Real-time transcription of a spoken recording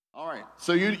right,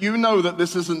 so you know that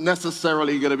this isn't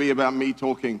necessarily going to be about me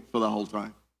talking for the whole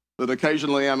time. That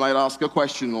occasionally I might ask a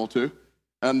question or two,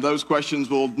 and those questions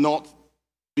will not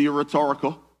be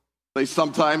rhetorical. They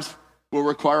sometimes will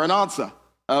require an answer.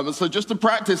 So just to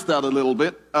practice that a little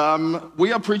bit,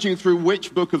 we are preaching through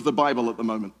which book of the Bible at the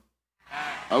moment?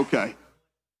 Okay.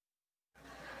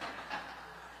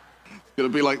 It's going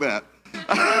to be like that.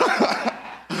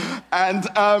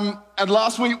 And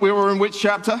last week we were in which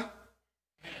chapter?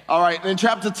 All right, in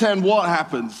chapter 10, what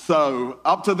happens? So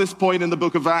up to this point in the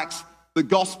book of Acts, the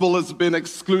gospel has been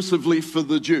exclusively for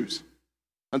the Jews.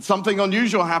 And something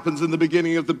unusual happens in the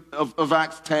beginning of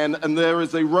Acts 10, and there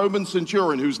is a Roman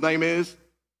centurion whose name is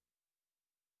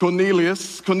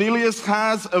Cornelius. Cornelius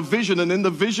has a vision, and in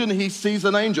the vision he sees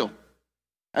an angel.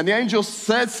 And the angel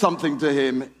says something to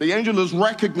him. The angel has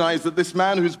recognized that this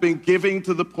man who's been giving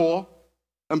to the poor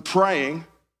and praying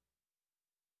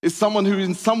is someone who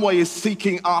in some way is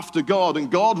seeking after God,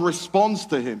 and God responds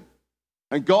to him.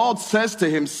 And God says to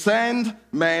him, send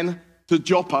men to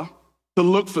Joppa to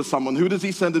look for someone. Who does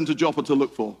he send him to Joppa to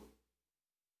look for?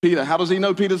 Peter. How does he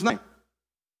know Peter's name?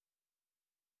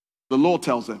 The Lord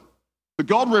tells him. But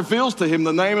God reveals to him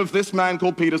the name of this man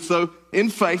called Peter. So in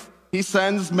faith, he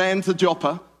sends men to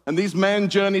Joppa, and these men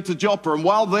journey to Joppa. And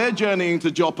while they're journeying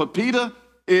to Joppa, Peter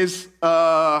is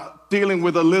dealing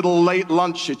with a little late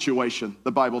lunch situation,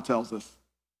 the Bible tells us.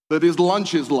 That his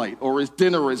lunch is late or his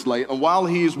dinner is late. And while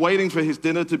he is waiting for his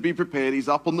dinner to be prepared, he's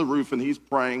up on the roof and he's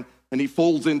praying, and he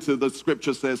falls into, the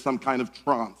scripture says, some kind of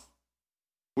trance,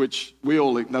 which we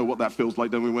all know what that feels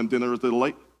like, don't we, when dinner is a little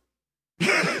late?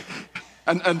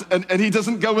 and he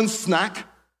doesn't go and snack.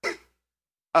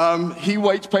 He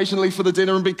waits patiently for the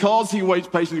dinner, and because he waits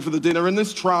patiently for the dinner, in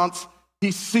this trance,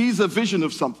 he sees a vision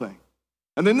of something.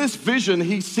 And in this vision,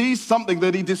 he sees something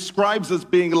that he describes as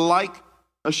being like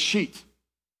a sheet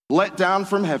let down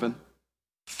from heaven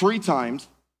 3 times.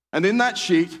 And in that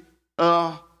sheet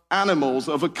are animals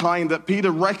of a kind that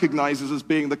Peter recognizes as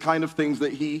being the kind of things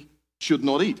that he should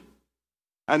not eat.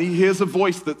 And he hears a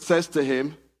voice that says to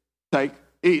him, take,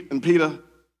 eat. And Peter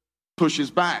pushes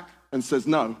back and says,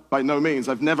 no, by no means.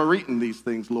 I've never eaten these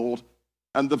things, Lord.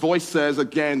 And the voice says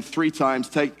again 3 times,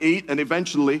 take, eat. And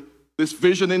eventually this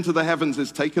vision into the heavens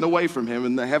is taken away from him,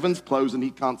 and the heavens close and he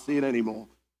can't see it anymore.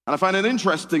 And I find it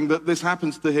interesting that this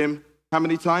happens to him how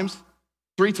many times?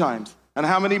 3 times. And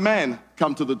how many men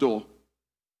come to the door?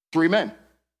 3 men.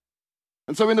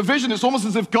 And so in the vision, it's almost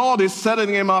as if God is setting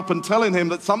him up and telling him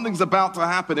that something's about to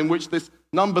happen in which this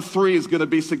number 3 is going to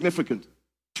be significant.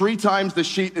 3 times the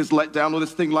sheet is let down, or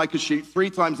this thing like a sheet. 3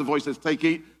 times the voice says, take,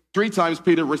 eat. 3 times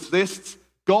Peter resists.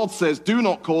 God says, do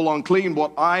not call on clean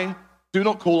what I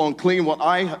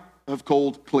have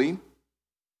called clean.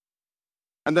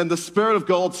 And then the Spirit of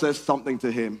God says something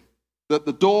to him, that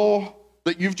the door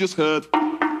that you've just heard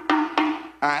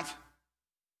at,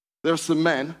 there are some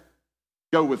men,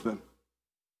 go with them,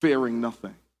 fearing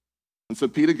nothing. And so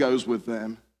Peter goes with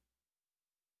them,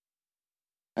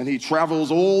 and he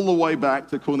travels all the way back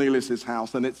to Cornelius'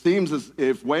 house. And it seems as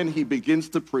if when he begins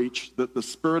to preach, that the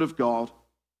Spirit of God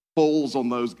falls on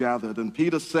those gathered. And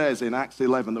Peter says in Acts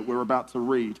 11 that we're about to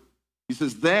read, he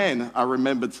says, then I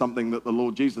remembered something that the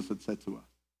Lord Jesus had said to us.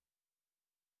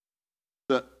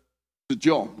 That to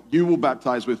John, you will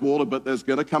baptize with water, but there's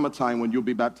going to come a time when you'll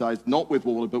be baptized not with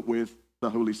water, but with the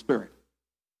Holy Spirit.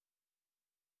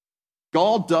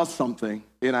 God does something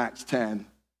in Acts 10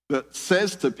 that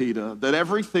says to Peter that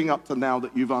everything up to now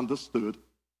that you've understood,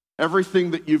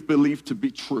 everything that you've believed to be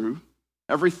true,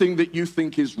 everything that you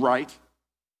think is right,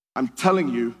 I'm telling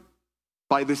you,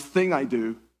 by this thing I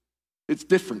do, it's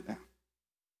different now.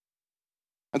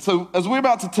 And so as we're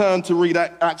about to turn to read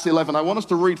Acts 11, I want us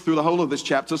to read through the whole of this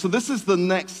chapter. So this is the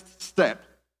next step.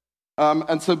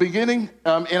 And so beginning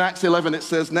in Acts 11, it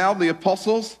says, now the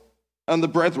apostles and the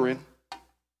brethren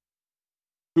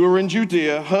who were in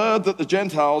Judea heard that the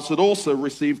Gentiles had also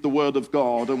received the word of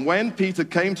God. And when Peter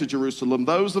came to Jerusalem,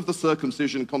 those of the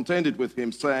circumcision contended with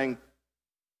him, saying,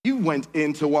 you went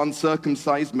into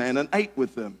uncircumcised men and ate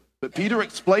with them. But Peter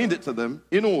explained it to them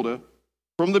in order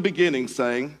from the beginning,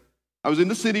 saying, I was in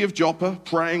the city of Joppa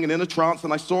praying, and in a trance,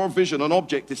 and I saw a vision, an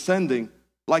object descending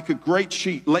like a great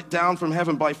sheet let down from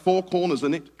heaven by 4 corners,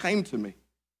 and it came to me.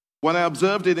 When I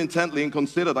observed it intently and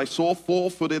considered, I saw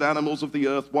 4-footed animals of the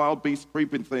earth, wild beasts,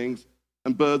 creeping things,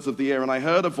 and birds of the air. And I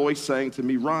heard a voice saying to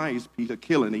me, rise, Peter,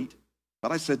 kill and eat.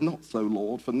 But I said, not so,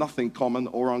 Lord, for nothing common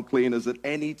or unclean has at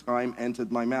any time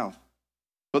entered my mouth.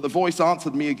 But the voice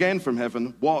answered me again from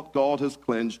heaven, what God has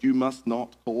cleansed, you must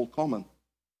not call common.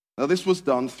 Now this was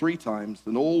done 3 times,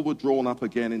 and all were drawn up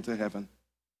again into heaven.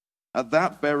 At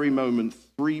that very moment,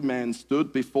 3 men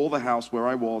stood before the house where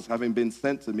I was, having been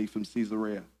sent to me from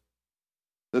Caesarea.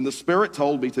 Then the Spirit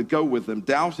told me to go with them,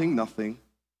 doubting nothing.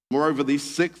 Moreover, these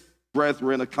 6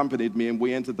 brethren accompanied me, and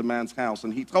we entered the man's house.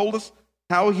 And he told us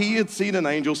how he had seen an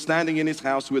angel standing in his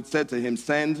house who had said to him,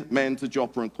 "Send men to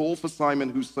Joppa and call for Simon,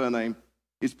 whose surname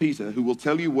is Peter, who will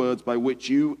tell you words by which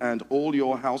you and all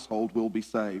your household will be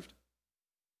saved."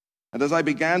 And as I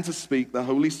began to speak, the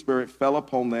Holy Spirit fell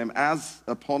upon them as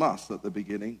upon us at the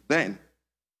beginning. Then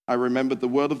I remembered the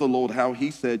word of the Lord, how he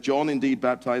said, "John indeed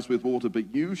baptized with water,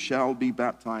 but you shall be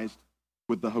baptized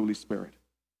with the Holy Spirit."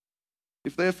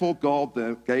 If therefore God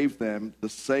gave them the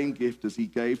same gift as he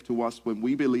gave to us when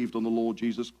we believed on the Lord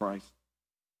Jesus Christ,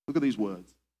 look at these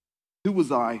words. Who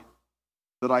was I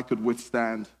that I could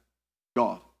withstand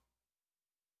God?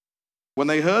 When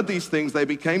they heard these things, they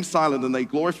became silent and they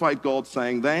glorified God,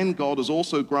 saying, "Then God has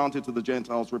also granted to the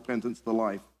Gentiles repentance to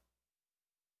life."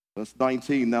 Verse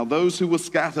 19, now those who were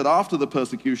scattered after the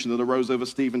persecution that arose over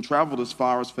Stephen traveled as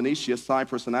far as Phoenicia,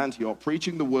 Cyprus, and Antioch,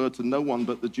 preaching the word to no one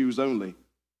but the Jews only.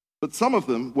 But some of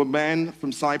them were men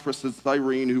from Cyprus and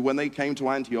Cyrene, who when they came to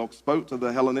Antioch spoke to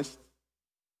the Hellenists,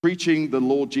 preaching the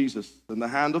Lord Jesus. And the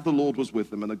hand of the Lord was with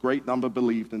them, and a great number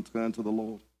believed and turned to the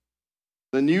Lord.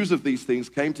 The news of these things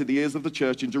came to the ears of the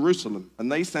church in Jerusalem,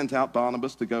 and they sent out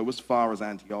Barnabas to go as far as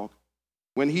Antioch.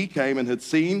 When he came and had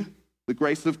seen the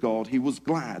grace of God, he was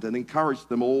glad and encouraged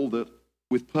them all that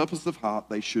with purpose of heart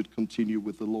they should continue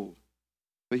with the Lord.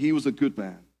 For he was a good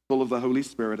man, full of the Holy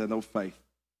Spirit and of faith,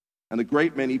 and a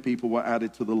great many people were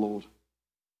added to the Lord.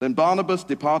 Then Barnabas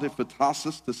departed for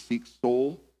Tarsus to seek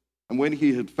Saul, and when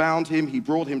he had found him, he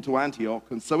brought him to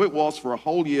Antioch. And so it was for a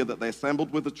whole year that they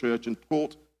assembled with the church and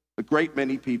taught a great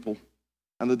many people,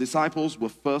 and the disciples were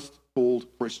first called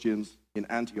Christians in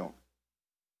Antioch.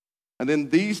 And in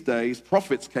these days,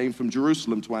 prophets came from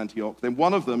Jerusalem to Antioch. Then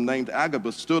one of them, named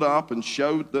Agabus, stood up and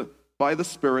showed that by the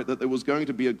Spirit that there was going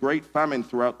to be a great famine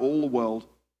throughout all the world,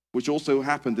 which also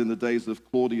happened in the days of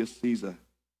Claudius Caesar.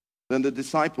 Then the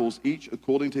disciples, each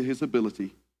according to his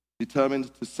ability,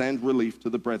 determined to send relief to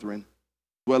the brethren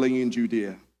dwelling in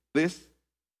Judea. This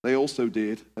they also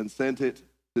did, and sent it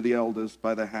to the elders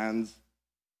by the hands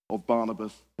of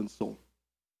Barnabas and Saul.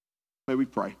 May we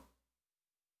pray.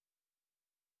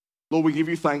 Lord, we give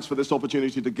you thanks for this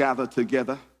opportunity to gather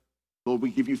together. Lord,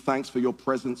 we give you thanks for your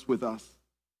presence with us.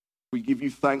 We give you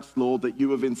thanks, Lord, that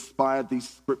you have inspired these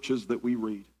scriptures that we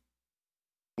read.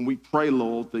 And we pray,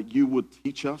 Lord, that you would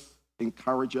teach us,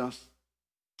 encourage us,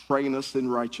 train us in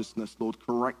righteousness, Lord,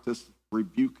 correct us,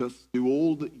 rebuke us, do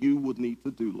all that you would need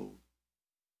to do, Lord.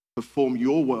 Perform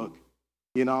your work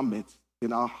in our midst,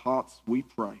 in our hearts, we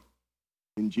pray.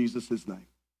 In Jesus' name,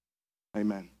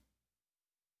 amen.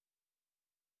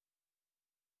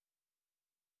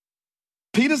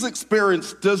 Peter's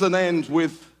experience doesn't end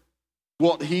with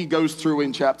what he goes through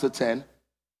in chapter 10.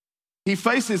 He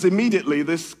faces immediately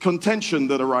this contention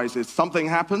that arises. Something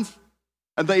happens,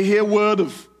 and they hear word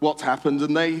of what's happened,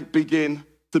 and they begin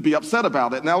to be upset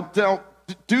about it. Now,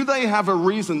 do they have a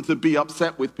reason to be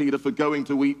upset with Peter for going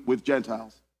to eat with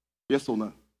Gentiles? Yes or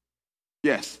no?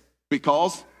 Yes.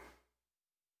 Because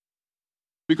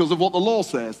of what the law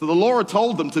says. So the law had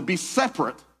told them to be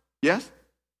separate. Yes?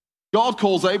 God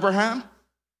calls Abraham.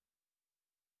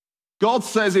 God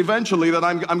says eventually that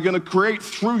I'm going to create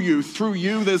through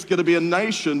you there's going to be a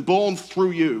nation born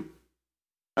through you.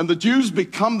 And the Jews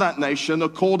become that nation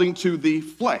according to the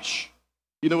flesh.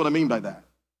 You know what I mean by that?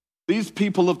 These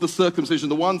people of the circumcision,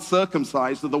 the ones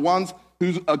circumcised, are the ones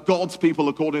who are God's people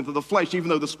according to the flesh, even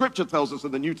though the scripture tells us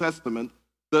in the New Testament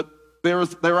that there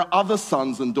are other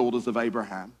sons and daughters of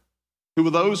Abraham who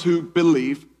are those who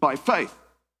believe by faith.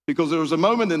 Because there was a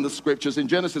moment in the scriptures in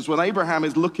Genesis when Abraham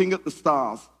is looking at the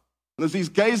stars, and as he's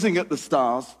gazing at the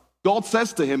stars, God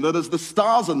says to him that as the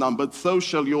stars are numbered, so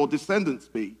shall your descendants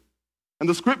be. And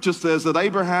the scripture says that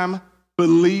Abraham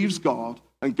believes God,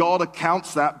 and God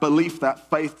accounts that belief, that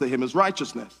faith to him as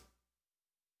righteousness.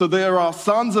 So there are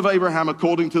sons of Abraham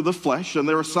according to the flesh, and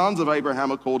there are sons of Abraham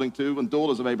according to, and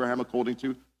daughters of Abraham according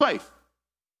to faith.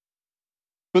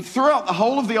 But throughout the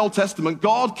whole of the Old Testament,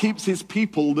 God keeps his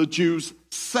people, the Jews,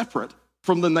 separate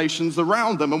from the nations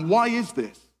around them. And why is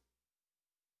this?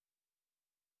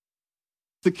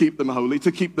 To keep them holy,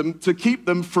 to keep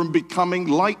them from becoming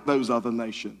like those other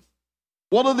nations.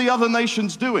 What are the other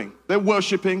nations doing? They're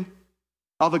worshiping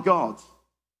other gods.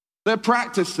 They're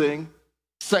practicing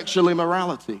sexual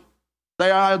immorality. They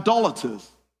are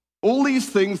idolaters. All these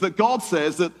things that God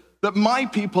says that my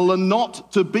people are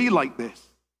not to be like this.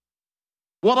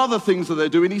 What other things are they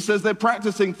doing? He says they're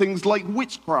practicing things like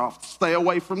witchcraft. Stay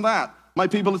away from that. My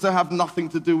people are to have nothing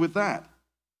to do with that.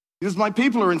 He says, my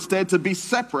people are instead to be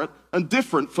separate and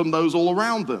different from those all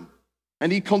around them.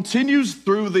 And he continues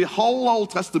through the whole Old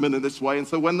Testament in this way. And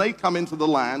so when they come into the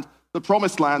land, the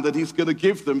promised land that he's going to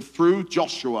give them through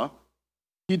Joshua,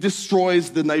 he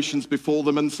destroys the nations before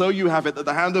them. And so you have it that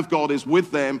the hand of God is with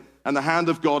them and the hand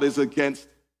of God is against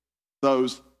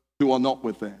those who are not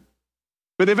with them.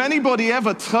 But if anybody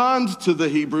ever turned to the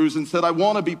Hebrews and said, I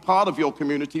want to be part of your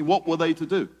community, what were they to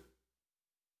do?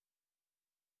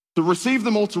 To receive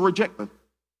them or to reject them?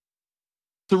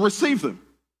 To receive them.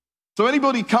 So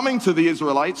anybody coming to the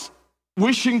Israelites,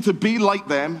 wishing to be like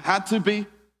them, had to be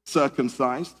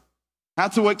circumcised,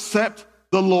 had to accept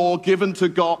the law given to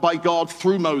God by God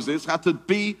through Moses, had to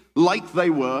be like they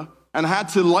were, and had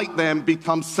to, like them,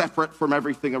 become separate from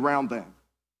everything around them.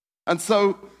 And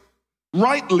so,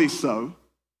 rightly so,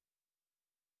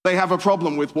 they have a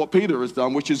problem with what Peter has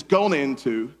done, which has gone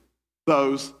into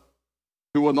those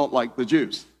who are not like the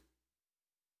Jews.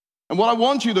 And what I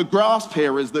want you to grasp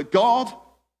here is that God,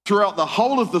 throughout the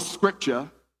whole of the scripture,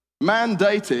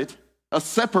 mandated a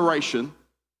separation.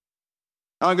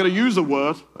 And I'm going to use a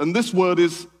word, and this word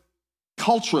is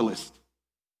culturalist.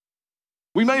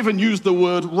 We may even use the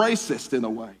word racist in a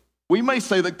way. We may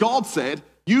say that God said,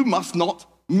 you must not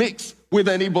mix with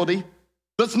anybody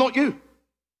that's not you.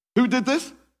 Who did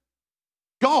this?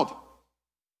 God.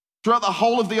 Throughout the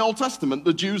whole of the Old Testament,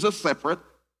 the Jews are separate.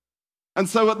 And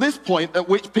so at this point at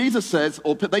which Peter says,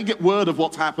 or they get word of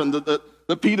what's happened,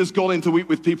 that Peter's gone in to eat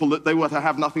with people that they were to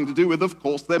have nothing to do with, of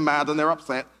course, they're mad and they're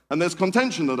upset, and there's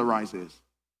contention that arises.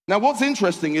 Now, what's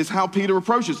interesting is how Peter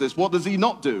approaches this. What does he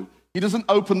not do? He doesn't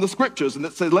open the scriptures and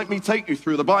it says, let me take you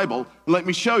through the Bible and let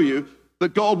me show you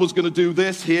that God was going to do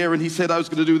this here, and he said I was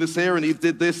going to do this here, and he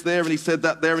did this there, and he said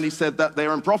that there, and he said that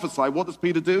there, and prophesy. What does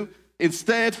Peter do?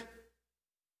 Instead,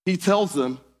 he tells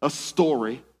them a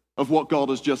story of what God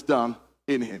has just done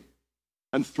in him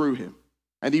and through him.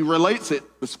 And he relates it,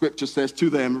 the scripture says, to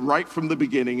them right from the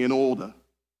beginning in order.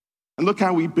 And look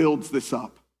how he builds this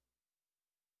up.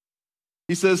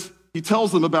 He says, he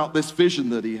tells them about this vision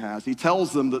that he has. He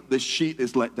tells them that this sheet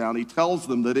is let down. He tells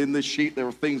them that in this sheet there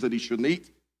are things that he shouldn't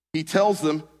eat. He tells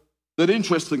them that,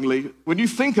 interestingly, when you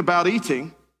think about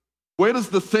eating, where does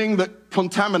the thing that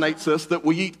contaminates us that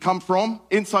we eat come from?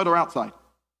 Inside or outside?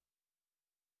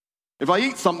 If I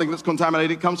eat something that's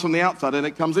contaminated, it comes from the outside and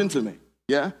it comes into me.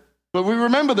 Yeah? But we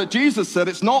remember that Jesus said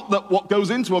it's not that what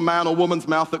goes into a man or woman's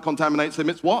mouth that contaminates him,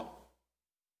 it's what?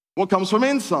 What comes from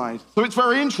inside. So it's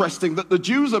very interesting that the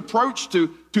Jews' approach to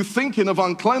thinking of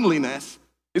uncleanliness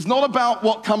is not about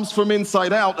what comes from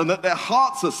inside out and that their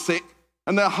hearts are sick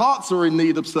and their hearts are in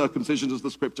need of circumcision, as the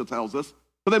scripture tells us,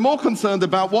 but they're more concerned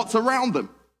about what's around them.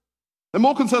 They're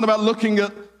more concerned about looking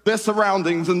at their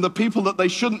surroundings and the people that they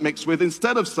shouldn't mix with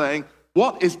instead of saying,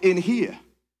 what is in here?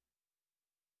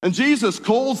 And Jesus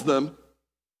calls them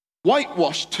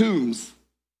whitewashed tombs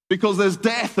because there's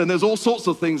death and there's all sorts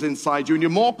of things inside you, and you're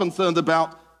more concerned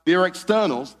about your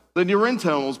externals than your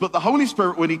internals. But the Holy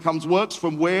Spirit, when he comes, works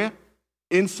from where?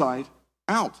 Inside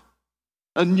out.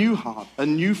 A new heart, a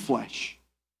new flesh.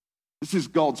 This is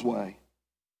God's way.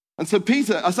 And so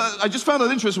Peter, I just found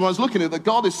it interesting when I was looking at it, that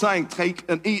God is saying, take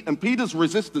and eat. And Peter's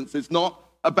resistance is not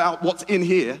about what's in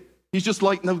here. He's just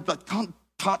like, no, that can't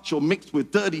touch or mix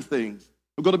with dirty things.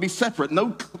 We've got to be separate.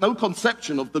 No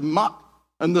conception of the muck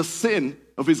and the sin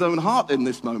of his own heart in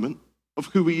this moment of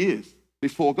who he is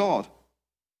before God.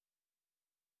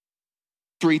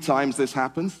 3 times this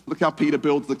happens. Look how Peter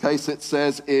builds the case. It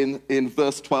says in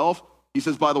verse 12, he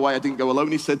says, by the way, I didn't go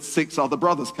alone. He said 6 other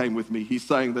brothers came with me. He's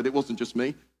saying that it wasn't just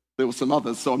me. There were some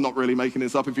others, so I'm not really making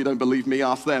this up. If you don't believe me,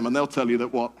 ask them, and they'll tell you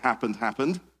that what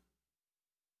happened.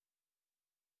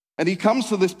 And he comes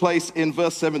to this place in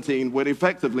verse 17 where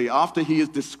effectively, after he has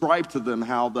described to them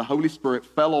how the Holy Spirit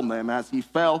fell on them as he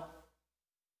fell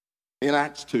in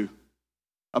Acts 2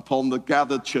 upon the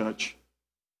gathered church,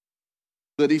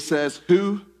 that he says,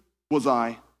 who was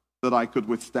I that I could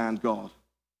withstand God?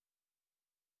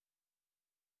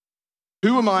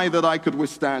 Who am I that I could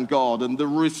withstand God? And the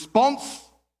response,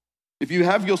 if you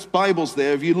have your Bibles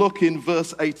there, if you look in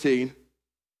verse 18,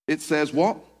 it says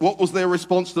what? What was their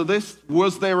response to this?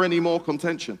 Was there any more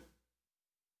contention?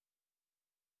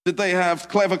 Did they have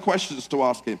clever questions to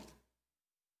ask him?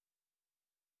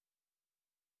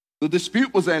 The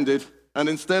dispute was ended, and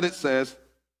instead it says,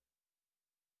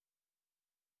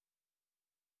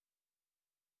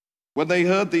 when they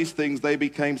heard these things, they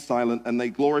became silent, and they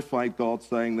glorified God,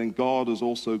 saying, then God has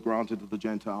also granted to the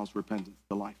Gentiles repentance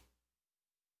to life.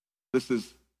 This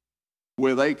is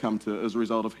where they come to as a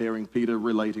result of hearing Peter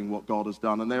relating what God has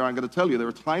done. And there, I'm going to tell you, there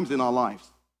are times in our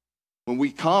lives when we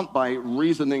can't, by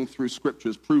reasoning through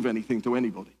scriptures, prove anything to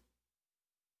anybody.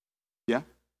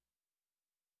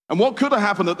 And what could have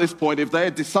happened at this point if they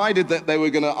had decided that they were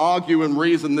going to argue and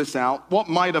reason this out? What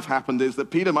might have happened is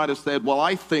that Peter might have said, well,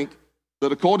 I think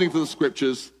that according to the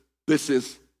scriptures, this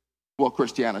is what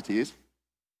Christianity is.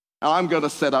 And I'm going to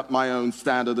set up my own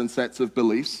standard and sets of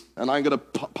beliefs, and I'm going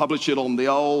to publish it on the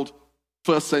old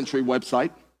first century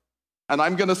website. And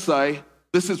I'm going to say,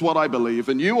 this is what I believe.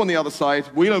 And you on the other side,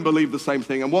 we don't believe the same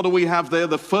thing. And what do we have there?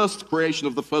 The first creation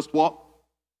of the first what?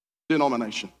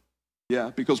 Denomination.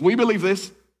 Yeah, because we believe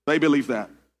this, they believe that.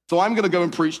 So I'm going to go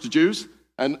and preach to Jews,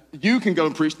 and you can go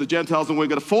and preach to Gentiles, and we're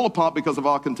going to fall apart because of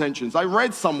our contentions. I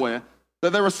read somewhere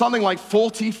that there are something like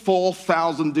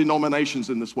 44,000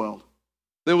 denominations in this world.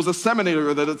 There was a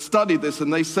seminary that had studied this,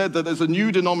 and they said that there's a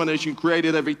new denomination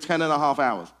created every 10 and a half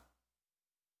hours.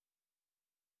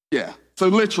 Yeah, so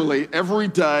literally every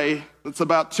day, it's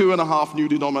about 2.5 new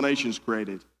denominations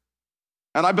created.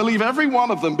 And I believe every one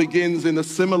of them begins in a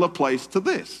similar place to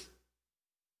this.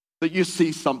 That you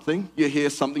see something, you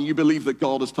hear something, you believe that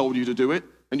God has told you to do it,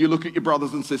 and you look at your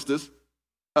brothers and sisters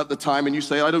at the time and you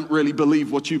say, I don't really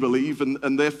believe what you believe,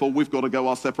 and therefore we've got to go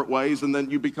our separate ways, and then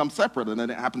you become separate, and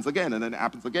then it happens again, and then it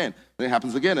happens again, and it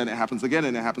happens again, and it happens again,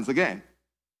 and it happens again.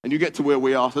 And you get to where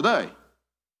we are today,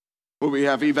 where we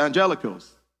have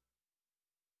evangelicals,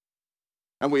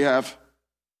 and we have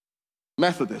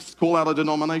Methodists, call out a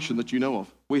denomination that you know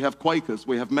of. We have Quakers,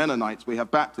 we have Mennonites, we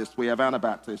have Baptists, we have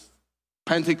Anabaptists,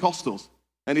 Pentecostals,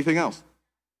 anything else?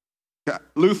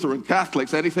 Lutheran,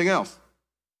 Catholics, anything else?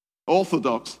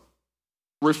 Orthodox,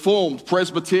 Reformed,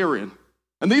 Presbyterian.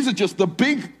 And these are just the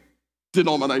big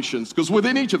denominations, because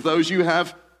within each of those you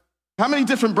have, how many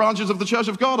different branches of the Church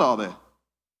of God are there?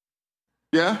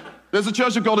 Yeah? There's the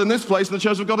Church of God in this place and the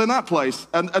Church of God in that place.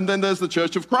 And then there's the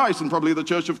Church of Christ, and probably the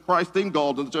Church of Christ in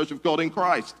God and the Church of God in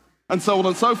Christ, and so on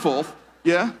and so forth.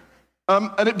 Yeah?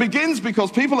 And it begins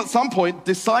because people at some point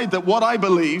decide that what I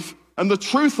believe and the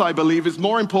truth I believe is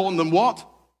more important than what?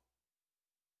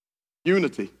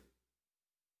 Unity.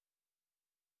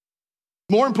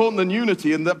 More important than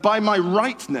unity, and that by my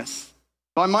rightness,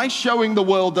 by my showing the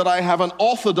world that I have an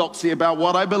orthodoxy about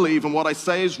what I believe and what I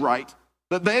say is right,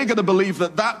 that they're going to believe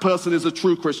that that person is a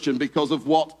true Christian because of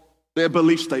what their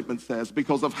belief statement says,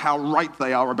 because of how right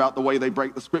they are about the way they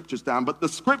break the scriptures down. But the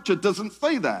scripture doesn't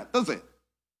say that, does it?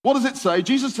 What does it say?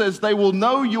 Jesus says, they will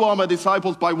know you are my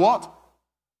disciples by what?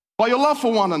 By your love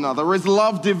for one another. As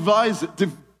love divides,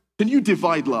 can you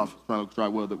divide love? I'm trying to try a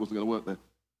word that wasn't going to work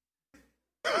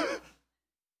there.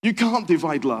 You can't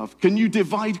divide love. Can you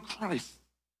divide Christ?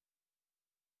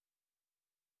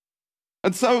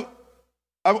 And so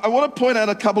I want to point out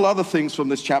a couple other things from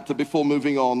this chapter before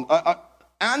moving on.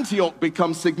 Antioch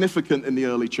becomes significant in the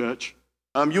early church.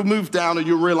 You'll move down and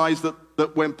you'll realize that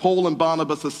when Paul and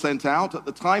Barnabas are sent out, at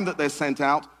the time that they're sent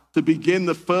out to begin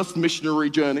the first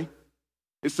missionary journey,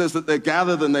 it says that they're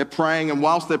gathered and they're praying, and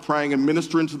whilst they're praying and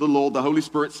ministering to the Lord, the Holy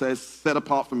Spirit says, set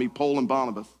apart for me Paul and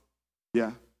Barnabas.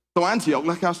 Yeah. So Antioch,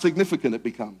 look how significant it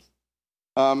becomes.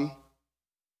 But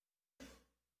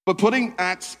putting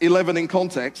Acts 11 in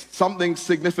context, something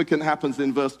significant happens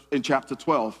in chapter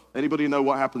 12. Anybody know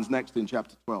what happens next in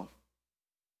chapter 12?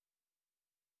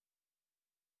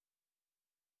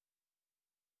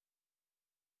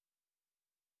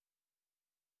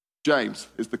 James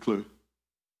is the clue.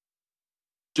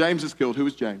 James is killed. Who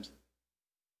is James?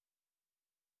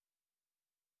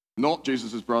 Not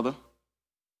Jesus' brother.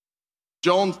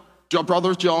 John, brother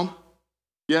of John.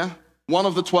 Yeah. One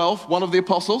of the 12, one of the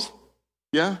apostles.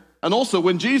 Yeah. And also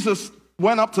when Jesus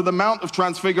went up to the Mount of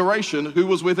Transfiguration, who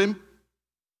was with him?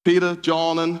 Peter,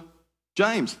 John, and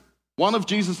James. One of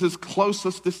Jesus'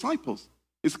 closest disciples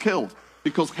is killed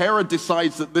because Herod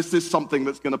decides that this is something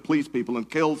that's going to please people and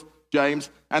kills James.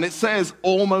 And it says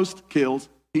almost kills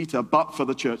Peter, but for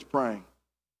the church praying.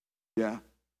 Yeah.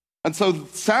 And so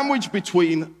sandwiched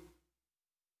between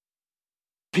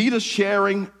Peter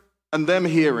sharing and them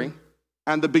hearing,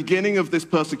 and the beginning of this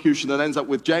persecution that ends up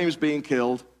with James being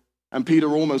killed and Peter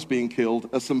almost being killed,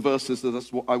 are some verses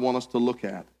that I want us to look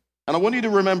at. And I want you to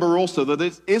remember also that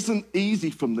it isn't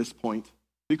easy from this point,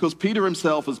 because Peter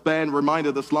himself, as Ben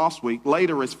reminded us last week,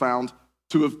 later is found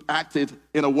to have acted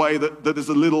in a way that is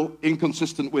a little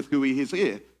inconsistent with who he is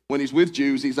here. When he's with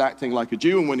Jews, he's acting like a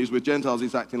Jew, and when he's with Gentiles,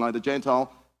 he's acting like a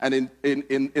Gentile. And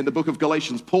in the book of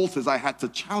Galatians, Paul says, I had to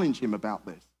challenge him about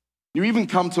this. You even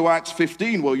come to Acts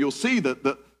 15, where you'll see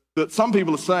that some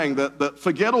people are saying that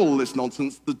forget all this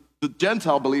nonsense, the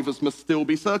Gentile believers must still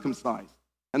be circumcised.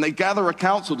 And they gather a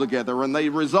council together and they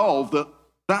resolve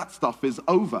that stuff is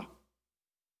over.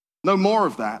 No more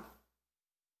of that.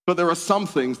 But there are some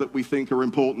things that we think are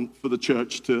important for the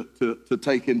church to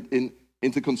take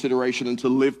into consideration and to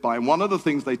live by. And one of the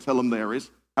things they tell them there is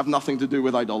have nothing to do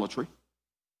with idolatry,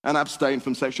 and abstain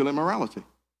from sexual immorality.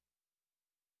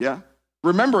 Yeah?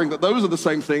 Remembering that those are the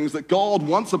same things that God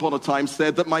once upon a time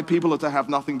said that my people are to have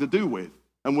nothing to do with,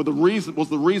 and was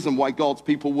the reason why God's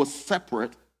people were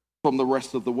separate from the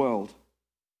rest of the world.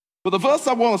 But the verse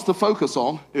I want us to focus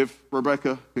on, if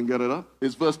Rebecca can get it up,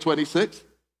 is verse 26.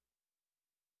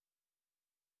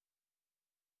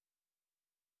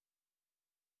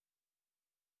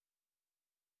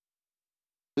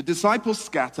 The disciples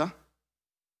scatter.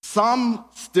 Some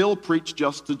still preach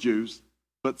just to Jews,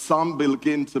 but some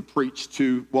begin to preach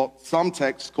to what some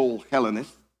texts call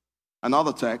Hellenists, and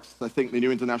other texts, I think the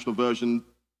New International Version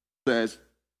says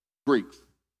Greeks.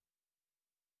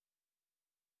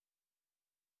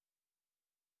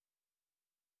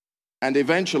 And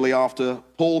eventually, after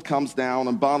Paul comes down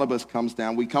and Barnabas comes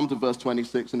down, we come to verse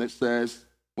 26, and it says,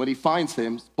 when he finds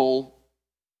him,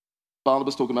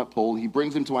 Barnabas talking about Paul, he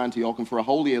brings him to Antioch, and for a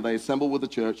whole year they assembled with the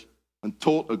church and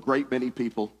taught a great many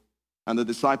people. And the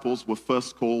disciples were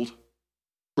first called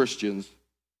Christians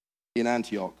in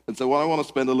Antioch. And so what I want to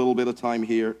spend a little bit of time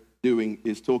here doing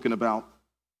is talking about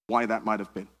why that might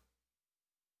have been.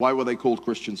 Why were they called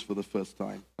Christians for the first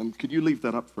time? And could you leave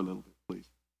that up for a little bit, please?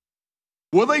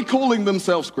 Were they calling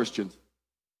themselves Christians?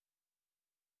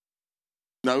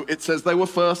 No, it says they were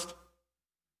first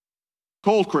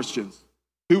called Christians.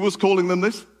 Who was calling them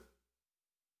this?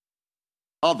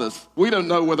 Others. We don't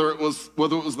know whether it was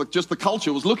just the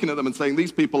culture was looking at them and saying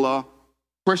these people are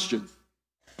Christians.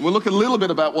 And we'll look a little bit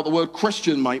about what the word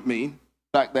Christian might mean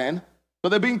back then, but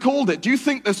they're being called it. Do you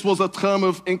think this was a term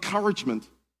of encouragement?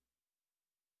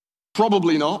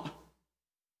 Probably not.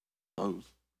 Those.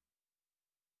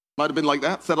 Might have been like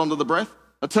that, said under the breath.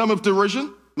 A term of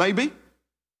derision? Maybe.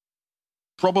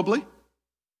 Probably.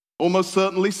 Almost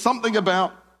certainly. Something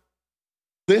about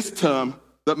this term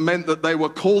that meant that they were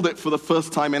called it for the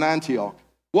first time in Antioch.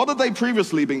 What had they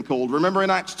previously been called? Remember in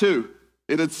Acts 2,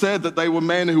 it had said that they were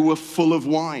men who were full of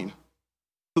wine.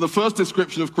 So the first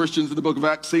description of Christians in the book of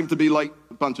Acts seemed to be like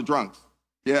a bunch of drunks.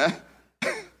 Yeah?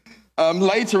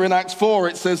 Later in Acts 4,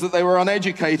 it says that they were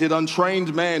uneducated,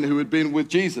 untrained men who had been with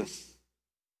Jesus.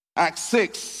 Acts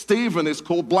 6, Stephen is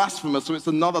called blasphemous, so it's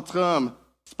another term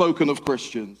spoken of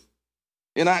Christians.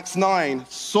 In Acts 9,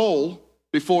 Saul,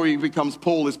 before he becomes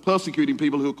Paul, is persecuting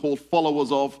people who are called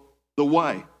followers of the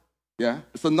way. Yeah?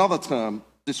 It's another term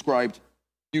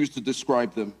used to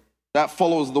describe them. That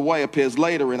followers of the way appears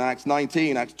later in Acts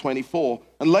 19, Acts 24.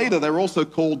 And later they're also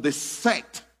called this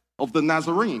sect of the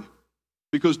Nazarene.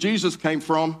 Because Jesus came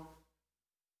from,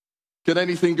 could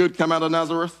anything good come out of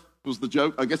Nazareth? Was the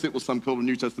joke? I guess it was some kind of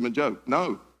New Testament joke.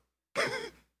 No.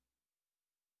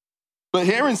 But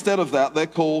here instead of that, they're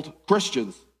called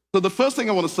Christians. So the first thing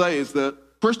I want to say is that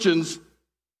Christians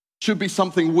should be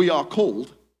something we are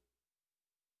called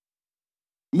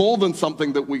more than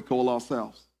something that we call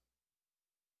ourselves,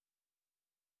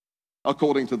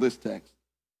 according to this text.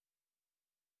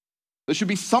 There should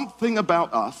be something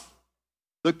about us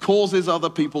that causes other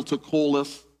people to call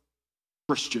us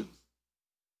Christians,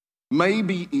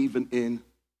 maybe even in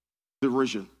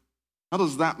derision. How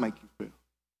does that make you feel?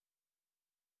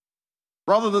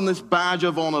 Rather than this badge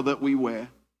of honor that we wear,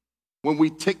 when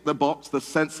we tick the box, the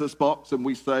census box, and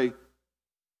we say,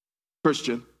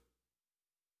 Christian.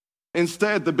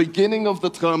 Instead, the beginning of the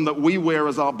term that we wear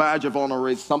as our badge of honor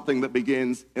is something that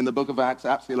begins in the book of Acts,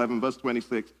 Acts 11, verse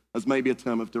 26, as maybe a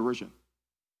term of derision.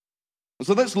 And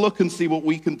so let's look and see what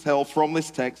we can tell from this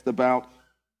text about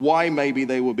why maybe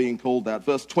they were being called that.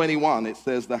 Verse 21, it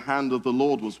says, the hand of the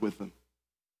Lord was with them.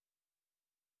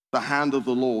 The hand of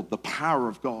the Lord, the power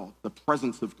of God, the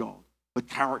presence of God, the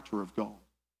character of God.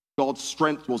 God's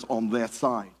strength was on their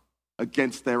side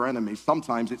against their enemies.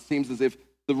 Sometimes it seems as if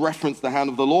the reference to the hand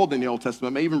of the Lord in the Old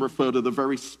Testament may even refer to the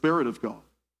very Spirit of God.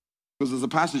 Because there's a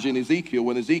passage in Ezekiel,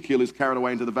 when Ezekiel is carried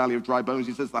away into the valley of dry bones,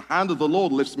 he says, the hand of the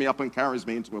Lord lifts me up and carries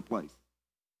me into a place.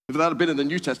 If that had been in the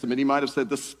New Testament, he might have said,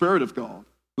 the Spirit of God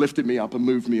lifted me up and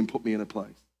moved me and put me in a place.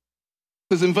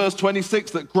 It says in verse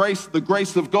 26 that the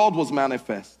grace of God was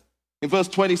manifest. In verse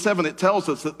 27, it tells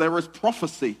us that there is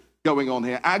prophecy going on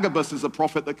here. Agabus is a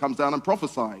prophet that comes down and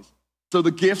prophesies. So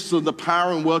the gifts and the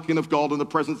power and working of God and the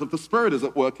presence of the Spirit is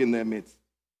at work in their midst.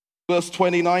 Verse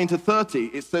 29 to 30,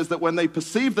 it says that when they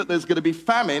perceive that there's going to be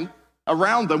famine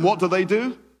around them, what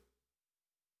do?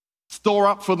 Store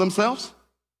up for themselves?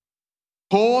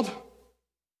 Hoard?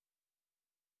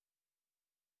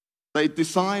 They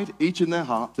decide, each in their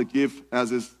heart, to give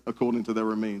as is according to their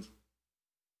means.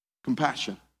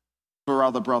 Compassion for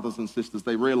other brothers and sisters.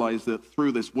 They realize that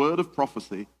through this word of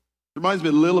prophecy, it reminds me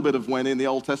a little bit of when in the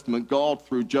Old Testament, God,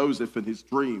 through Joseph and his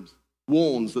dreams,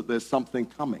 warns that there's something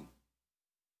coming.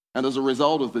 And as a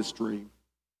result of this dream,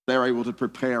 they're able to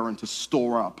prepare and to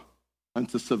store up and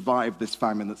to survive this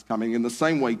famine that's coming. In the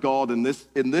same way, God in this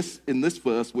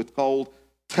verse, we're told,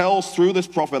 tells through this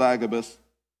prophet Agabus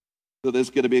that there's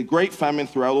going to be a great famine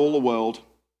throughout all the world,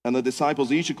 and the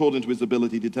disciples, each according to his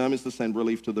ability, determines to send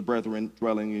relief to the brethren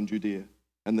dwelling in Judea.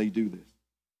 And they do this.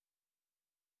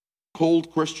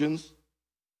 Called Christians,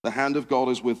 the hand of God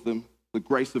is with them. The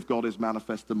grace of God is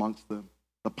manifest amongst them.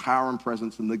 The power and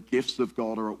presence and the gifts of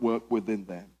God are at work within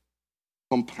them.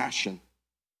 Compassion.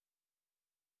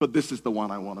 But this is the one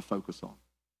I want to focus on.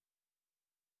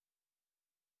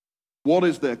 What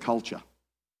is their culture?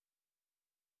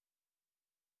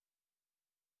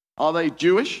 Are they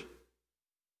Jewish?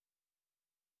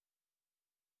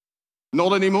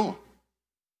 Not anymore.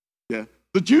 Yeah.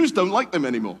 The Jews don't like them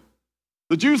anymore.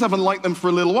 The Jews haven't liked them for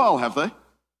a little while, have they?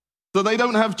 So they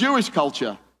don't have Jewish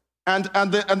culture. And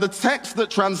the text that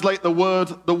translate the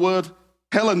word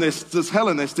Hellenists as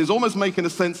Hellenist is almost making a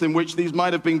sense in which these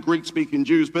might have been Greek-speaking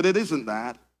Jews, but it isn't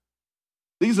that.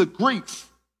 These are Greeks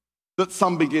that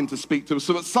some begin to speak to.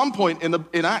 So at some point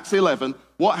in Acts 11,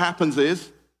 what happens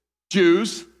is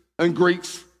Jews and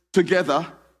Greeks together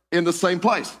in the same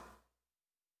place.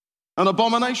 An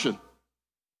abomination,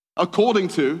 according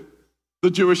to the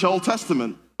Jewish Old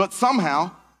Testament. But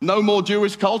somehow, no more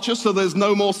Jewish culture, so there's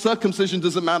no more circumcision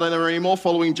doesn't matter anymore,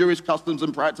 following Jewish customs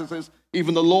and practices.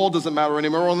 Even the law doesn't matter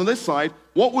anymore. On this side,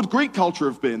 what would Greek culture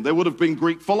have been? There would have been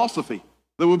Greek philosophy.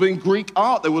 There would have been Greek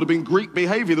art. There would have been Greek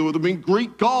behavior. There would have been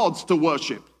Greek gods to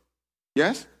worship.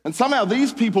 Yes? And somehow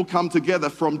these people come together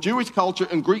from Jewish culture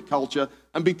and Greek culture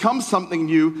and become something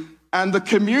new. And the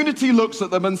community looks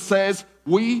at them and says,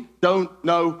 we don't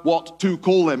know what to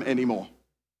call them anymore.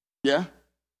 Yeah?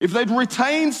 If they'd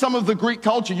retained some of the Greek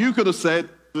culture, you could have said,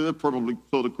 they're probably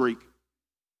sort of Greek.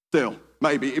 Still,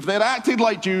 maybe. If they'd acted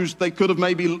like Jews, they could have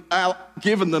maybe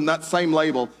given them that same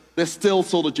label. They're still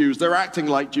sort of Jews. They're acting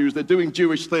like Jews. They're doing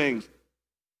Jewish things.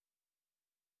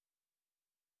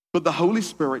 But the Holy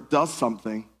Spirit does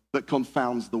something that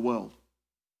confounds the world.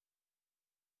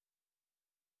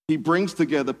 He brings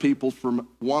together people from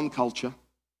one culture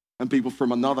and people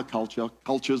from another culture,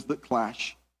 cultures that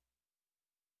clash,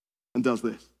 and does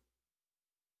this.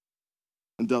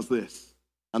 And does this.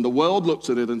 And the world looks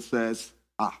at it and says,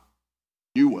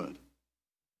 new word,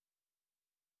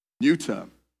 new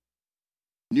term,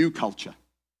 new culture.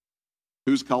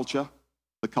 Whose culture?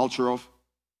 The culture of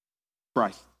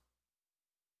Christ.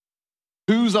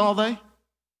 Whose are they?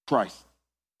 Christ.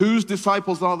 Whose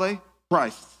disciples are they?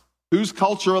 Christ. Whose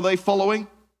culture are they following?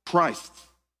 Christ.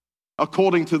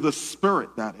 According to the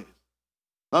Spirit, that is.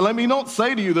 Now let me not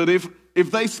say to you that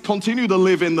if they continue to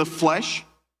live in the flesh,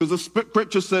 because the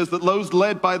scripture says that those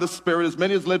led by the Spirit, as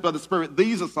many as led by the Spirit,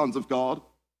 these are sons of God.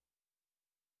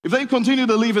 If they continue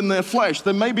to live in their flesh,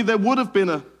 then maybe there would have been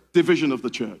a division of the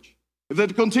church. If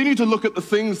they'd continue to look at the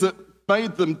things that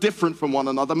made them different from one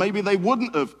another, maybe they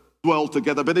wouldn't have dwelled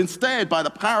together. But instead, by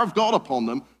the power of God upon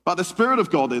them, by the Spirit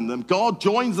of God in them, God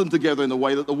joins them together in a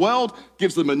way that the world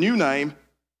gives them a new name,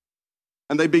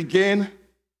 and they begin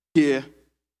here.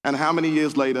 And how many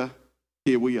years later,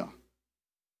 here we are.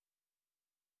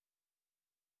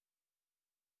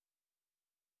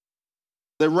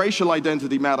 Their racial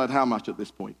identity mattered how much at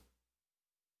this point?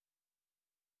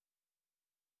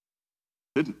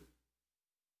 Didn't.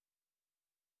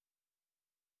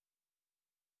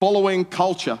 Following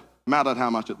culture mattered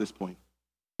how much at this point?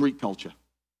 Greek culture.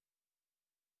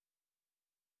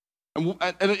 And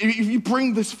if you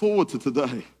bring this forward to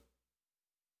today,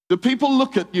 do people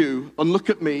look at you and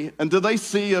look at me, and do they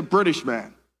see a British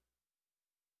man?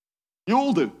 You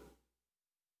all do.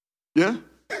 Yeah?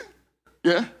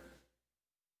 Yeah?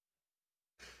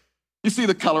 You see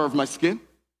the color of my skin?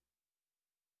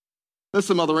 There's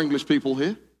some other English people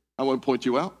here. I won't point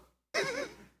you out.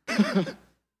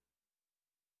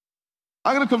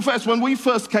 I'm going to confess, when we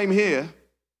first came here,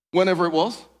 whenever it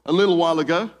was, a little while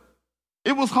ago,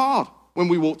 it was hard when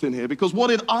we walked in here, because what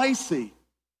did I see?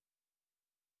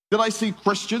 Did I see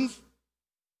Christians?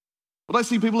 Did I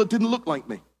see people that didn't look like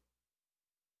me?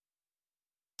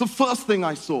 It's the first thing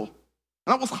I saw. And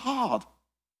that was hard.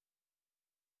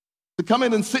 To come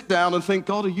in and sit down and think,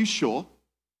 God, are you sure?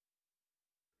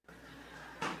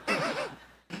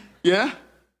 Yeah?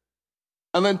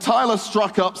 And then Tyler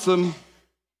struck up some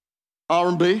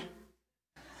R&B.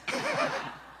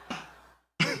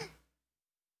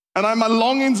 And my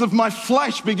longings of my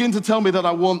flesh begin to tell me that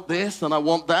I want this, and I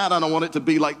want that, and I want it to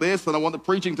be like this, and I want the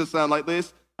preaching to sound like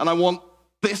this, and I want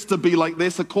this to be like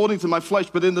this according to my flesh.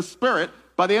 But in the Spirit,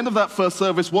 by the end of that first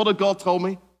service, what had God told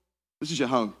me? This is your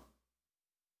home.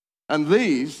 And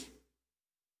these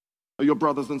are your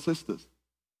brothers and sisters.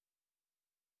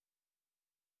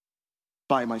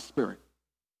 by my Spirit.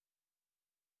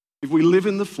 If we live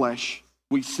in the flesh,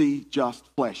 we see just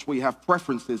flesh. We have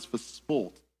preferences for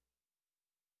sport.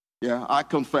 Yeah, I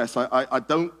confess, I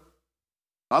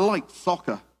like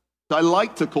soccer. I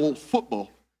like to call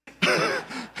football.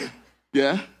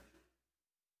 Yeah.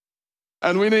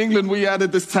 And in England, we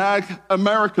added this tag,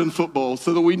 American football,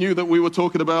 so that we knew that we were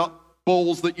talking about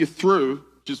balls that you threw,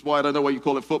 which is why I don't know why you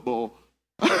call it football,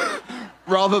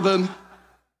 rather than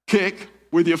kick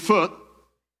with your foot.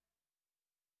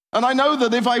 And I know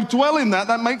that if I dwell in that,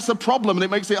 that makes a problem, and it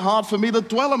makes it hard for me to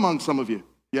dwell among some of you.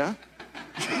 Yeah?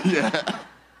 Yeah.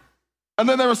 And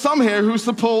then there are some here who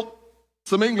support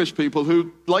some English people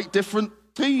who like different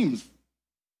teams.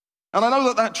 And I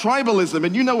know that tribalism,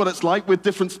 and you know what it's like with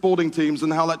different sporting teams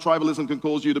and how that tribalism can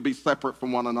cause you to be separate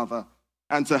from one another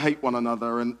and to hate one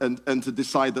another and to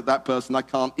decide that person, I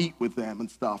can't eat with them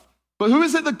and stuff. But who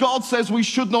is it that God says we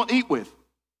should not eat with?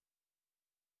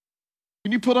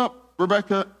 Can you put up,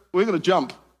 Rebecca? We're going to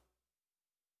jump.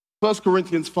 1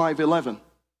 Corinthians 5:11. It's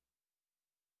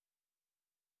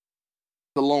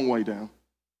a long way down.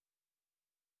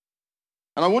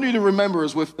 And I want you to remember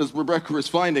as Rebecca is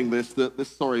finding this,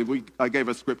 I gave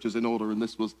her scriptures in order, and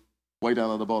this was way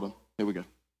down at the bottom. Here we go.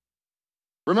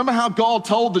 Remember how God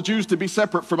told the Jews to be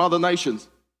separate from other nations?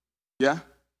 Yeah?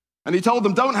 And he told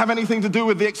them, don't have anything to do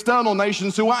with the external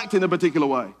nations who act in a particular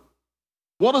way.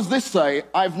 What does this say?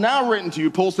 I've now written to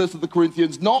you, Paul says to the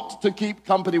Corinthians, not to keep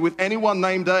company with anyone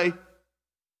named a...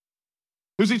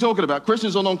 Who's he talking about?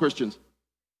 Christians or non-Christians?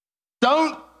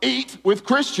 Don't eat with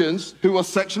Christians who are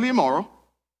sexually immoral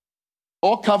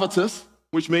or covetous,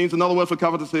 which means another word for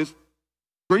covetous is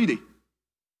greedy.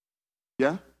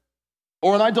 Yeah?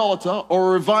 Or an idolater or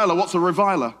a reviler. What's a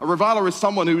reviler? A reviler is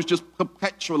someone who is just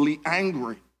perpetually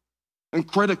angry and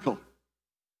critical.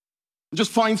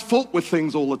 Just finds fault with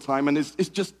things all the time and is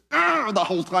just the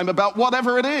whole time about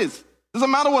whatever it is.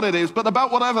 Doesn't matter what it is, but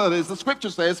about whatever it is. The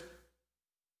scripture says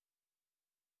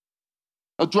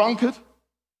a drunkard,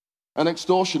 an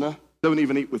extortioner, don't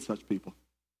even eat with such people.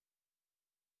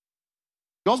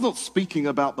 God's not speaking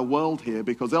about the world here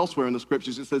because elsewhere in the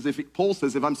scriptures it says, Paul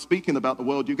says, if I'm speaking about the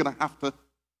world, you're going to have to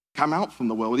come out from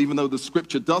the world, even though the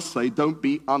scripture does say don't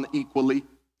be unequally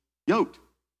yoked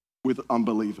with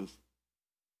unbelievers.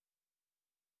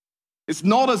 It's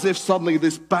not as if suddenly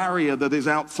this barrier that is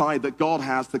outside that God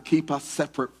has to keep us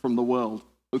separate from the world,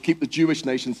 or keep the Jewish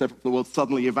nation separate from the world,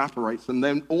 suddenly evaporates, and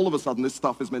then all of a sudden this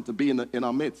stuff is meant to be in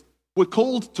our midst. We're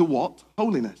called to what?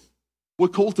 Holiness. We're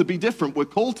called to be different. We're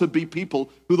called to be people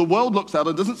who the world looks at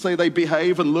and doesn't say they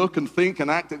behave and look and think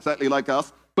and act exactly like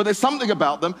us, but there's something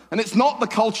about them, and it's not the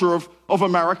culture of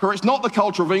America, it's not the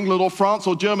culture of England or France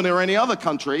or Germany or any other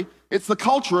country, it's the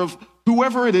culture of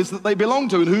whoever it is that they belong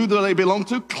to. And who do they belong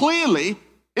to? Clearly,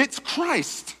 it's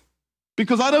Christ.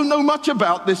 Because I don't know much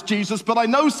about this Jesus, but I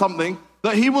know something,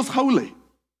 that he was holy.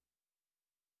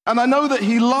 And I know that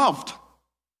he loved.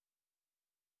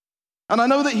 And I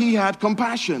know that he had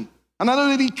compassion. And I know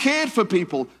that he cared for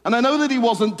people. And I know that he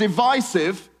wasn't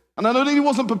divisive. And I know that he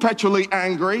wasn't perpetually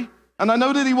angry. And I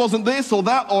know that he wasn't this or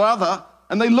that or other.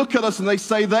 And they look at us and they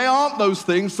say they aren't those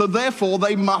things, so therefore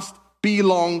they must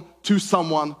belong to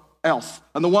someone else.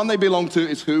 And the one they belong to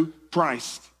is who?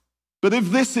 Christ. But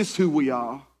if this is who we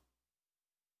are,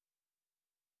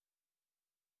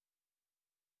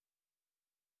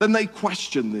 then they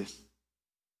question this.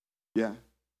 Yeah.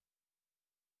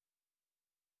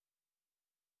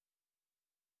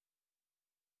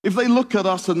 If they look at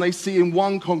us and they see in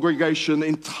one congregation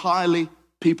entirely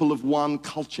people of one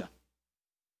culture,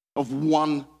 of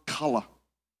one color,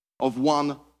 of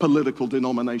one political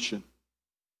denomination,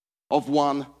 of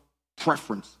one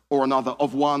preference or another,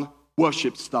 of one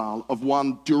worship style, of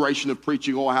one duration of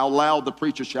preaching, or how loud the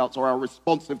preacher shouts, or how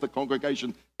responsive the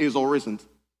congregation is or isn't,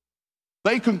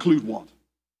 they conclude what?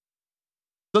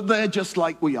 That they're just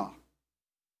like we are.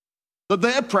 That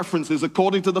their preferences,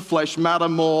 according to the flesh, matter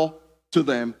more to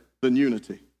them than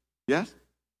unity. Yes?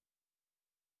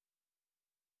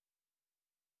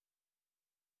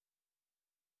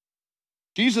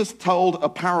 Jesus told a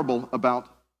parable about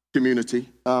community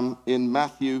in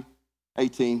Matthew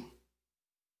 18,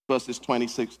 verses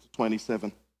 26 to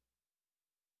 27.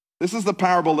 This is the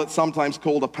parable that's sometimes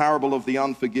called a parable of the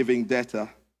unforgiving debtor.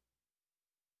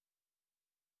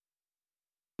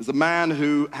 There's a man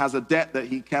who has a debt that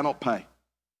he cannot pay.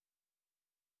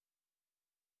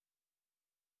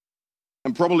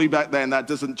 And probably back then, that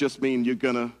doesn't just mean you're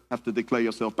going to have to declare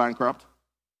yourself bankrupt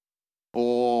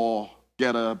or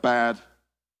get a bad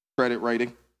credit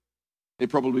rating. It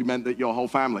probably meant that your whole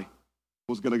family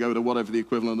was going to go to whatever the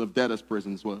equivalent of debtors'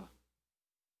 prisons were.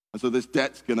 And so this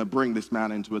debt's going to bring this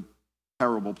man into a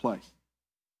terrible place.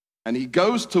 And he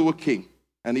goes to a king,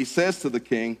 and he says to the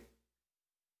king,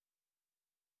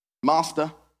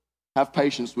 Master, have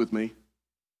patience with me,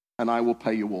 and I will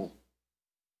pay you all.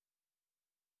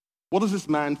 What does this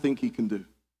man think he can do?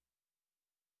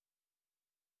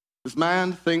 This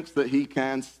man thinks that he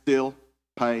can still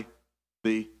pay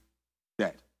the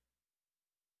debt.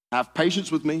 Have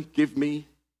patience with me, give me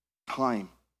time.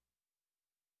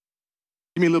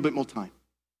 Give me a little bit more time,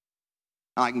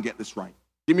 and I can get this right.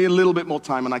 Give me a little bit more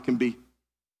time, and I can be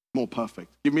more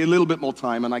perfect. Give me a little bit more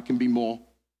time, and I can be more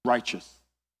righteous.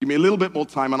 Give me a little bit more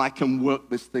time, and I can work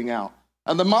this thing out.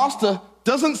 And the master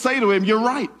doesn't say to him, you're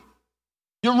right.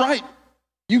 You're right.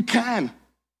 You can.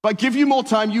 If I give you more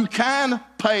time, you can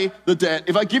pay the debt.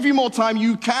 If I give you more time,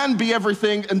 you can be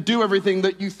everything and do everything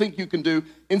that you think you can do.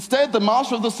 Instead, the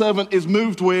master of the servant is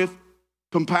moved with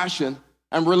compassion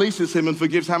and releases him and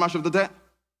forgives how much of the debt?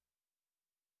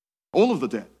 All of the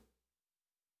debt.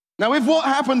 Now, if what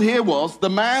happened here was the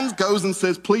man goes and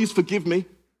says, please forgive me,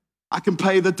 I can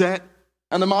pay the debt,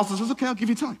 and the master says, okay, I'll give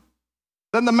you time,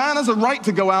 then the man has a right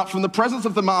to go out from the presence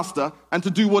of the master and to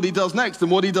do what he does next.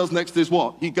 And what he does next is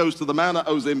what? He goes to the man that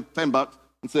owes him $10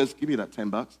 and says, give me that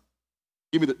 $10.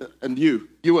 Give me and you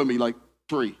owe me like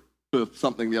 3 for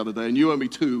something the other day, and you owe me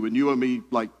 2, and you owe me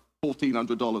like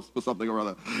 $1,400 for something or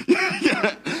other.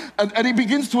 Yeah. And he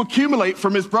begins to accumulate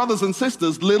from his brothers and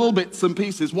sisters little bits and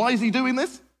pieces. Why is he doing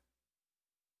this?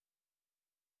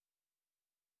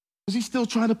 Because he's still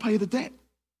trying to pay the debt.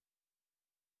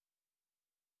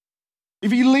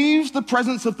 If he leaves the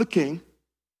presence of the king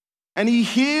and he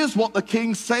hears what the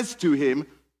king says to him,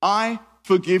 I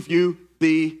forgive you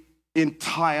the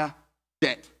entire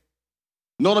debt.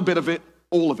 Not a bit of it,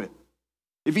 all of it.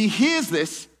 If he hears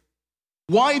this,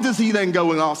 why does he then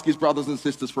go and ask his brothers and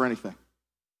sisters for anything?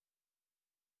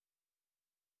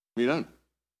 We don't.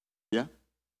 Yeah?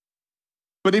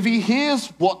 But if he hears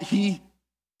what he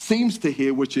seems to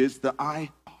hear, which is that I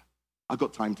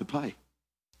got time to pay.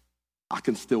 I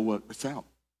can still work this out.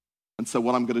 And so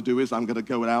what I'm going to do is I'm going to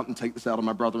go out and take this out of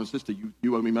my brother and sister.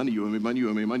 You owe me money, you owe me money, you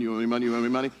owe me money, you owe me money, you owe me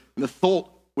money. And the thought,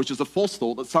 which is a false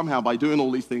thought, that somehow by doing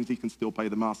all these things, he can still pay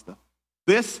the master.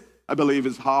 This, I believe,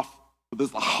 is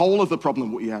there's the whole of the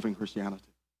problem we have in Christianity.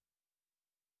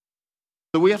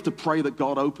 So we have to pray that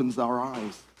God opens our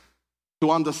eyes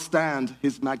to understand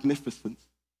his magnificence,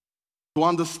 to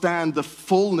understand the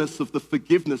fullness of the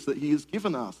forgiveness that he has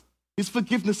given us. His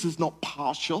forgiveness is not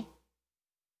partial.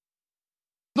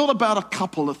 It's not about a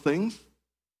couple of things.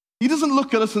 He doesn't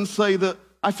look at us and say that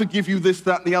I forgive you this,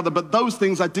 that, and the other, but those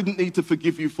things I didn't need to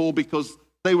forgive you for because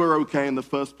they were okay in the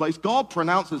first place. God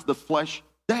pronounces the flesh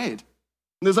dead.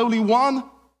 And there's only one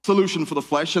solution for the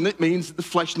flesh, and it means the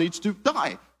flesh needs to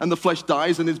die. And the flesh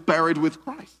dies and is buried with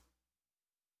Christ.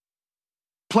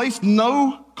 Place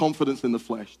no confidence in the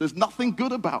flesh. There's nothing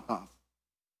good about us.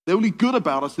 The only good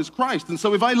about us is Christ. And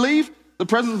so if I leave the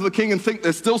presence of the king and think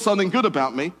there's still something good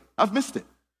about me, I've missed it.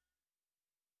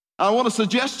 I want to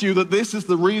suggest to you that this is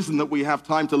the reason that we have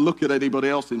time to look at anybody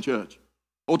else in church,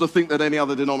 or to think that any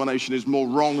other denomination is more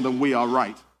wrong than we are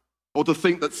right, or to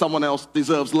think that someone else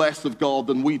deserves less of God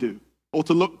than we do, or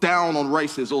to look down on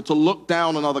races, or to look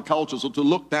down on other cultures, or to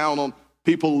look down on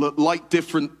people that like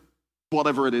different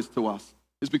whatever it is to us.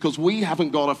 It's because we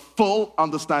haven't got a full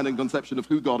understanding, conception of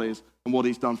who God is and what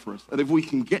he's done for us. And if we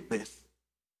can get this,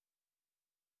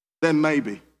 then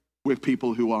maybe we're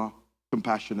people who are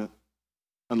compassionate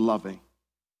and loving.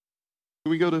 Can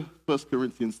we go to 1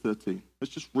 Corinthians 13?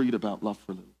 Let's just read about love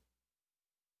for a little.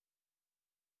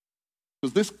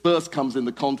 Because this verse comes in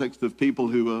the context of people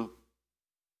who are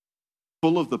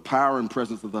full of the power and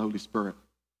presence of the Holy Spirit.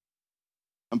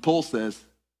 And Paul says,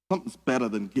 something's better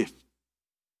than gift.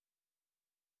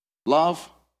 Love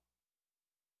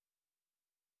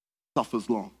suffers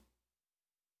long.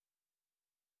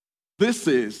 This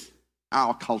is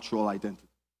our cultural identity.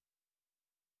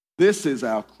 This is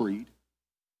our creed.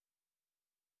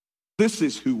 This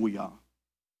is who we are.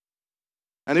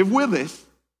 And if we're this,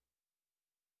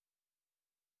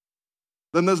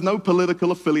 then there's no political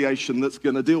affiliation that's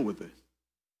going to deal with this.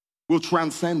 We'll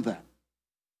transcend that.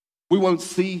 We won't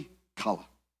see color.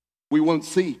 We won't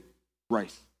see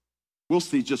race. We'll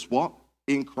see just what?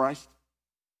 In Christ,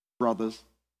 brothers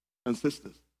and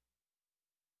sisters.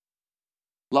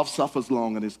 Love suffers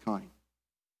long and is kind.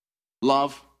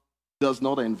 Love does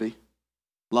not envy.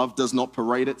 Love does not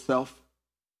parade itself,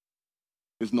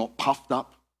 is not puffed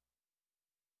up,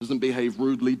 doesn't behave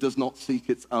rudely, does not seek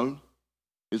its own,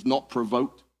 is not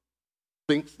provoked,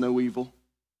 thinks no evil,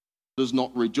 does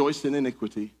not rejoice in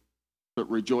iniquity, but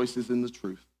rejoices in the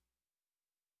truth.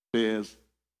 Bears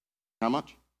how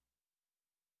much?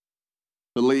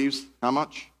 Believes how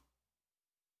much?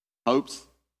 hopes,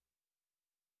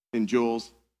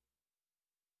 endures.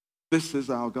 This is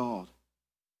our God.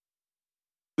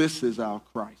 This is our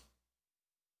Christ.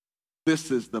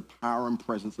 This is the power and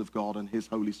presence of God and his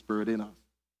Holy Spirit in us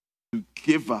to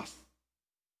give us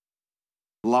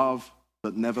love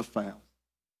that never fails.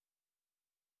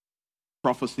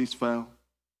 Prophecies fail,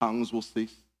 tongues will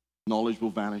cease, knowledge will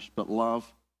vanish, but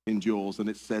love endures, and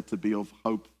it's said to be of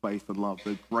hope, faith, and love.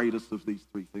 The greatest of these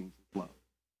three things is love.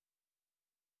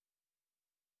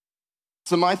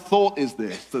 So my thought is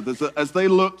this, that as they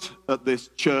looked at this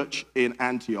church in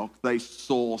Antioch, they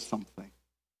saw something.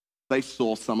 They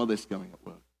saw some of this going at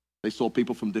work. They saw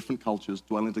people from different cultures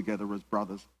dwelling together as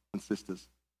brothers and sisters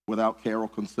without care or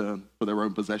concern for their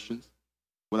own possessions,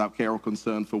 without care or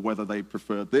concern for whether they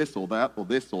preferred this or that or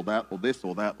this or that or this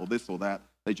or that or this or that.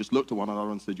 They just looked at one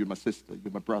another and said, you're my sister,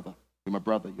 you're my brother, you're my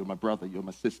brother, you're my brother, you're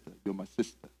my sister, you're my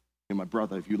sister, you're my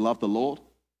brother. If you love the Lord,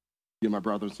 you're my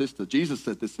brother and sister. Jesus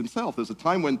said this himself. There's a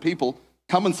time when people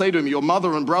come and say to him, your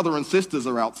mother and brother and sisters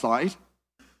are outside.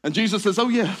 And Jesus says, oh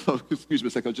yeah, excuse me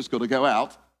a second, I've just got to go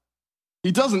out.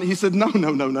 He doesn't. He said, no.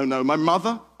 My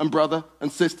mother and brother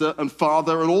and sister and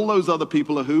father and all those other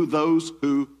people are who? Those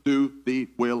who do the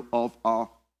will of our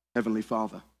Heavenly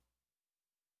Father.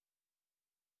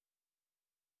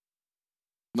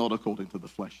 Not according to the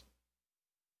flesh.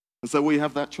 And so we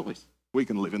have that choice. We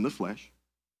can live in the flesh,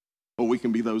 or we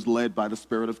can be those led by the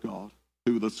Spirit of God,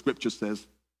 who the scripture says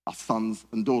are sons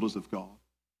and daughters of God,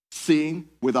 seeing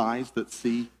with eyes that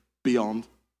see beyond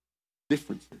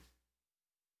differences.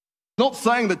 Not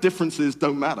saying that differences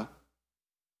don't matter.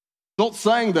 Not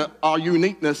saying that our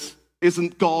uniqueness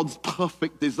isn't God's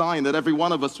perfect design, that every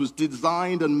one of us was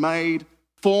designed and made,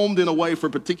 formed in a way for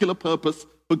a particular purpose,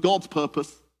 for God's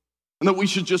purpose, and that we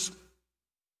should just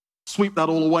sweep that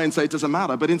all away and say it doesn't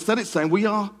matter. But instead it's saying we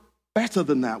are better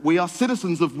than that. We are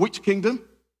citizens of which kingdom?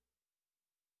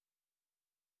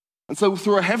 And so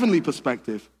through a heavenly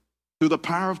perspective, through the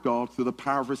power of God, through the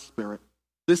power of his Spirit,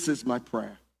 this is my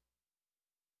prayer.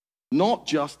 Not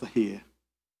just here,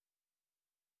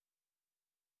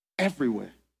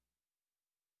 everywhere.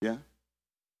 Yeah?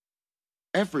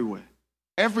 Everywhere.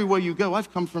 Everywhere you go.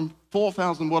 I've come from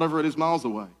 4,000 whatever it is miles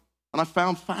away, and I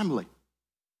found family.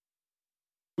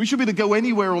 We should be to go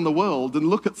anywhere on the world and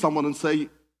look at someone and say,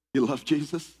 you love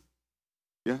Jesus?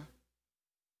 Yeah?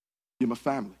 You're my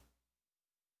family.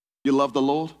 You love the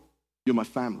Lord? You're my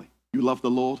family. You love the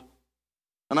Lord?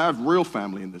 And I have real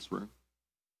family in this room.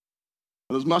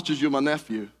 And as much as you're my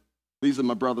nephew, these are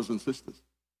my brothers and sisters.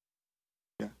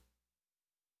 Yeah?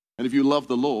 And if you love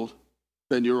the Lord,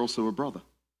 then you're also a brother.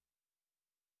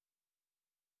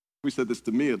 We said this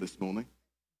to Mia this morning.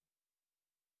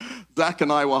 Zach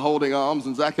and I were holding arms,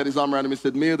 and Zach had his arm around him and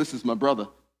said, Mia, this is my brother.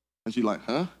 And she's like,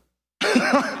 huh?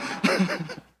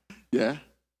 Yeah.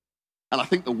 And I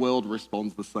think the world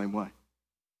responds the same way.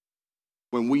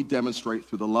 When we demonstrate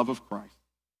through the love of Christ,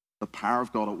 the power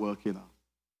of God at work in us,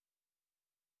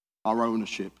 our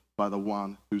ownership by the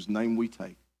one whose name we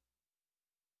take,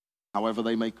 however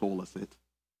they may call us it,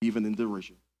 even in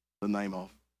derision, the name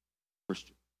of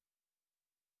Christian.